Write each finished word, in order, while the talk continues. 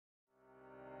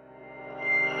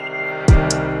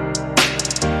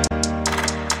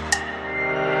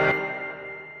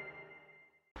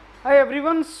Hi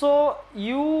everyone, so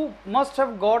you must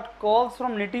have got calls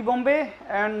from NITIE Bombay,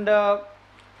 and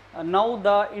now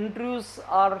the interviews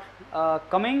are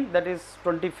coming, that is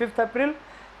 25th April.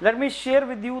 Let me share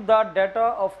with you the data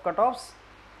of cutoffs,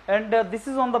 and this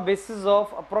is on the basis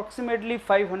of approximately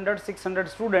 500-600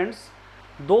 students,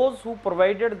 those who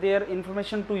provided their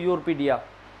information to YourPedia.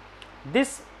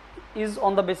 This is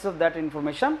on the basis of that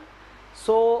information.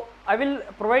 So I will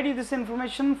provide you this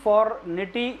information for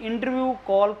NITIE interview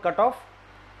call cutoff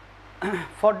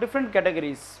for different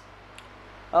categories.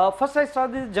 First I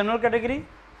start with general category.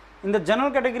 In the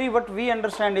general category, what we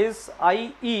understand is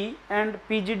IE and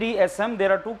PWD SM.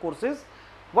 There are two courses.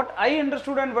 What I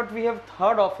understood and what we have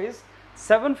heard of is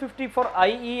 750 for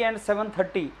IE and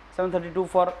 732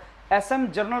 for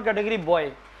SM general category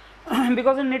boy.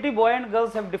 Because in NITIE boy and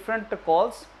girls have different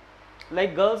calls.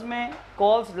 Like girls में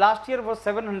calls last year was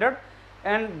 700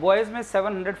 and boys में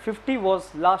 750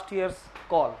 was last year's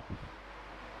call.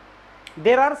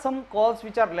 There are some calls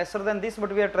which are lesser than this,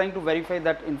 but we are trying to verify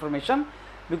that information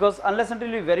because unless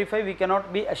until we verify we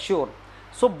cannot be assured.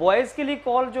 So boys के लिए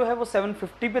call जो है वो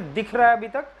 750 पे दिख रहा है अभी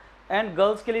तक and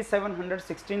girls के लिए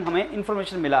 716 हमें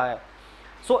information मिला है.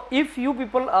 So if you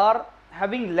people are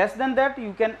having less than that,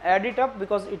 you can add it up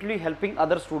because it will be helping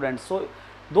other students. So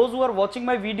those who are watching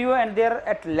my video and they are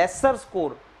at lesser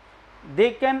score,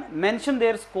 they can mention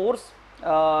their scores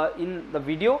in the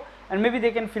video, and maybe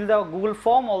they can fill the Google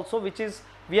form also, which is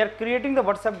we are creating the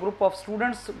WhatsApp group of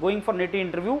students going for NITIE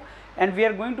interview, and we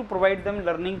are going to provide them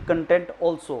learning content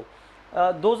also.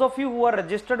 Those of you who are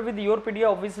registered with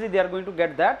YourPedia, obviously they are going to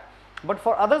get that, but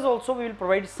for others also we will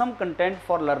provide some content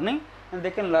for learning and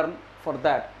they can learn for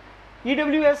that.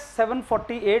 EWS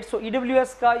 748, so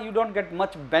EWS ka you don't get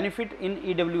much benefit in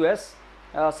EWS.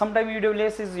 Sometimes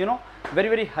EWS is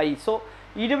very high. So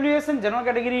EWS and general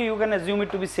category you can assume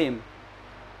it to be same.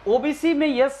 OBC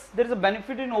mein yes, there is a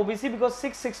benefit in OBC because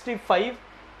 665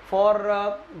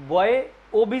 for boy,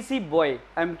 OBC boy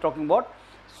I am talking about.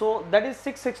 So that is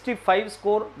 665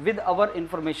 score with our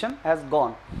information has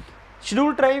gone.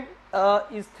 Scheduled tribe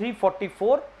is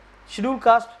 344, scheduled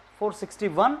caste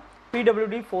 461.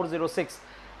 PWD 406.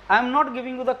 I am not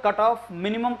giving you the cutoff,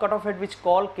 minimum cutoff at which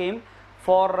call came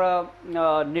for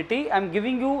NITIE. I am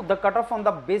giving you the cutoff on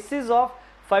the basis of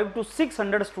 500 to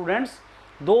 600 students,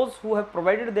 those who have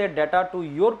provided their data to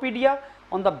YourPedia.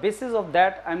 On the basis of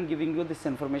that, I am giving you this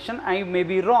information. I may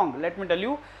be wrong. Let me tell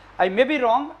you, I may be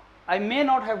wrong. I may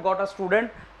not have got a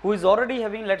student who is already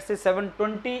having, let's say,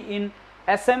 720 in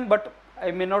SM, but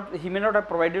he may not have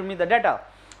provided me the data.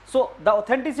 So the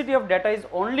authenticity of data is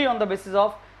only on the basis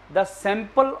of the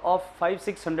sample of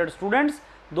 500-600 students,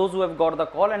 those who have got the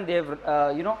call and they have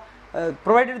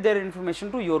provided their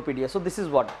information to YourPedia. So this is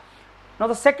what. Now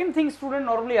the second thing student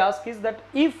normally ask is that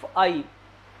if I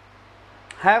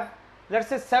have, let's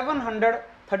say,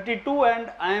 732 and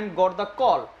I am got the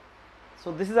call.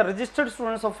 So this is the registered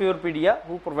students of YourPedia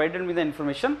who provided me the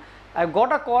information. I have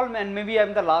got a call and maybe I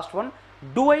am the last one.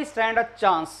 Do I stand a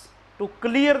chance to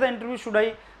clear the interview? Should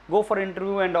I go for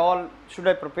interview and all? Should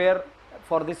I prepare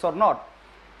for this or not?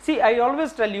 See, I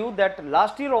always tell you that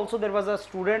last year also there was a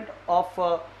student of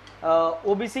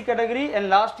OBC category, and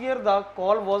last year the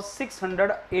call was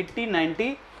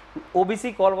 680-90.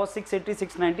 OBC call was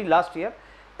 680-690 last year,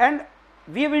 and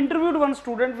we have interviewed one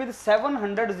student with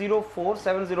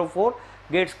 704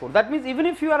 gate score. That means even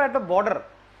if you are at the border,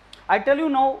 I tell you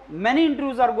now, many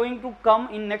interviews are going to come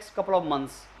in next couple of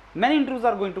months. Many interviews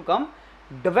are going to come.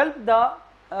 Develop the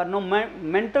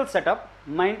mental setup.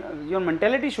 Your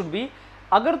mentality should be,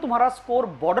 अगर तुम्हारा score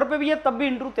border पे भी है तब भी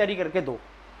interview तैयारी करके दो,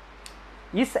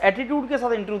 इस एटीट्यूड के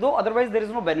साथ इंटरव्यू दो, otherwise there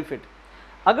is no benefit.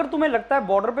 अगर तुम्हें लगता है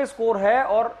बॉर्डर पे स्कोर है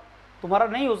और तुम्हारा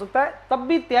नहीं हो सकता है तब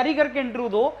भी तैयारी करके इंटरव्यू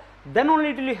दो, then only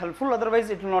it will be helpful,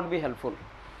 otherwise it will not be helpful.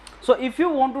 So if you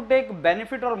want to take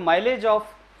benefit और mileage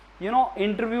of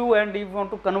interview and you want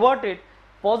to convert it,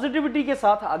 positivity के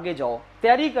साथ आगे जाओ,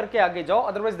 तैयारी करके आगे जाओ,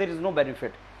 otherwise there is no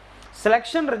benefit.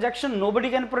 Selection, rejection, nobody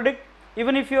can predict.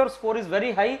 Even if your score is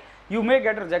very high, you may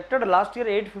get rejected. Last year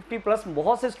 850 plus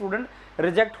बहुत से student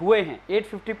reject हुए हैं,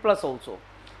 850 plus also,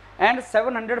 and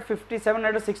 750,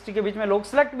 760 के बीच में लोग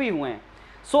select भी हुए हैं.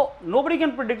 So nobody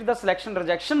can predict the selection,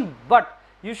 rejection, but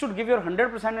you should give your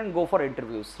 100% and go for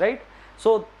interviews, right? So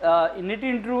in NITIE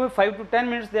interview 5 to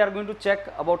 10 minutes they are going to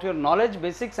check about your knowledge,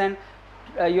 basics, and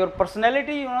your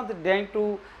personality.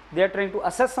 They are trying to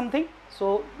assess something.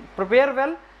 So prepare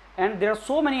well. And there are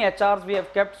so many HRs we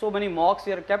have kept, so many mocks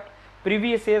we have kept,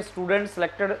 previous year students,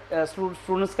 selected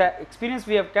students का experience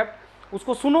we have kept,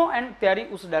 उसको सुनो and तैयारी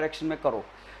उस direction में करो.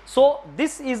 So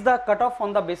this is the cutoff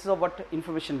on the basis of what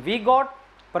information we got.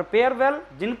 Prepare well.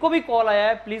 जिनको भी call आया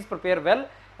है, please prepare well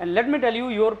And let me tell you,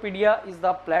 YourPedia is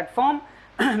the platform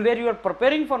where you are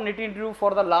preparing for NITIE interview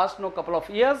for the last couple of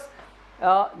years.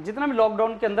 जितना भी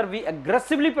lockdown के अंदर we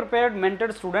aggressively prepared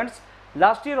mentored students.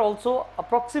 Last year also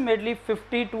approximately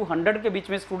 50 to 100 के बीच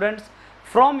में students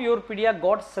from YourPedia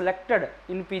got selected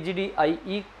in PGD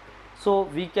IE. So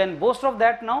we can boast of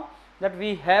that now, that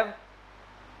we have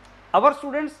our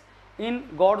students in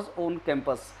God's own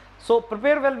campus. So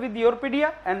prepare well with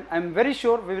YourPedia, and I am very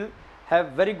sure we will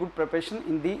have very good preparation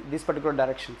in this particular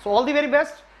direction. So all the very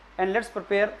best, and let's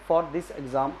prepare for this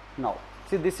exam now.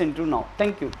 See this interview now.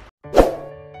 Thank you.